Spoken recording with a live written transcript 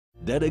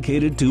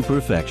Dedicated to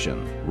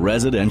perfection,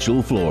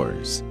 Residential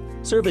Floors.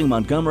 Serving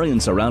Montgomery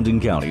and surrounding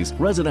counties,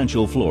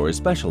 Residential Floors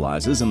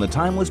specializes in the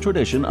timeless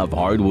tradition of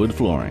hardwood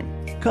flooring.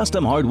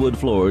 Custom hardwood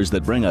floors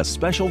that bring a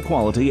special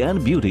quality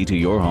and beauty to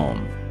your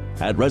home.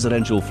 At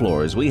Residential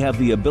Floors, we have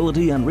the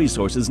ability and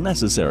resources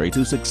necessary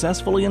to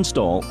successfully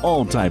install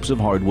all types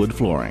of hardwood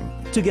flooring.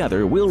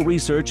 Together, we'll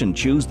research and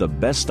choose the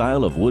best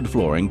style of wood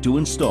flooring to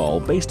install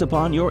based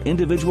upon your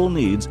individual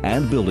needs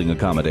and building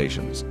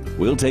accommodations.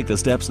 We'll take the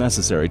steps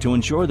necessary to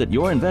ensure that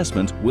your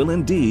investment will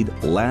indeed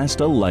last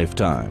a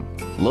lifetime.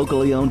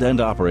 Locally owned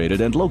and operated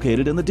and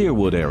located in the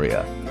Deerwood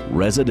area.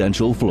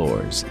 Residential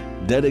Floors,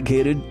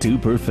 dedicated to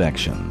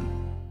perfection.